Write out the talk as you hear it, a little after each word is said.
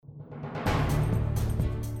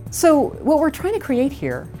So what we're trying to create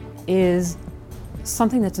here is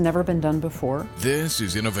something that's never been done before. This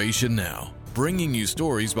is Innovation Now, bringing you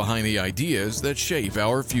stories behind the ideas that shape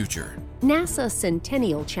our future. NASA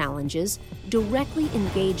Centennial Challenges directly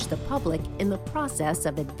engage the public in the process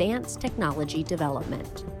of advanced technology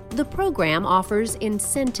development. The program offers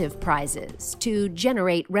incentive prizes to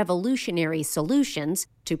generate revolutionary solutions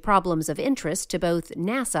to problems of interest to both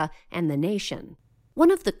NASA and the nation. One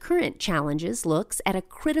of the current challenges looks at a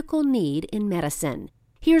critical need in medicine.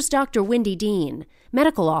 Here's Dr. Wendy Dean,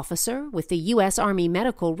 medical officer with the U.S. Army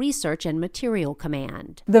Medical Research and Material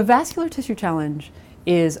Command. The Vascular Tissue Challenge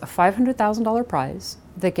is a $500,000 prize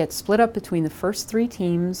that gets split up between the first 3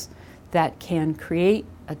 teams that can create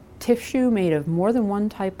a tissue made of more than one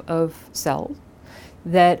type of cell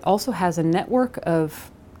that also has a network of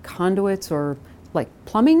conduits or like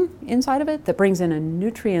plumbing inside of it that brings in a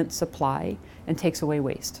nutrient supply and takes away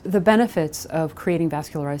waste. The benefits of creating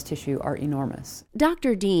vascularized tissue are enormous.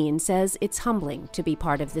 Dr. Dean says it's humbling to be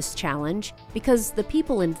part of this challenge because the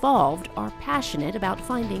people involved are passionate about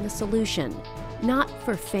finding a solution, not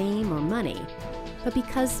for fame or money, but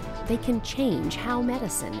because they can change how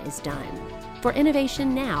medicine is done. For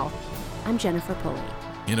Innovation Now, I'm Jennifer Pulley.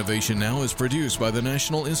 Innovation Now is produced by the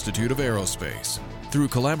National Institute of Aerospace through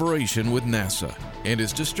collaboration with NASA and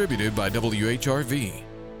is distributed by WHRV.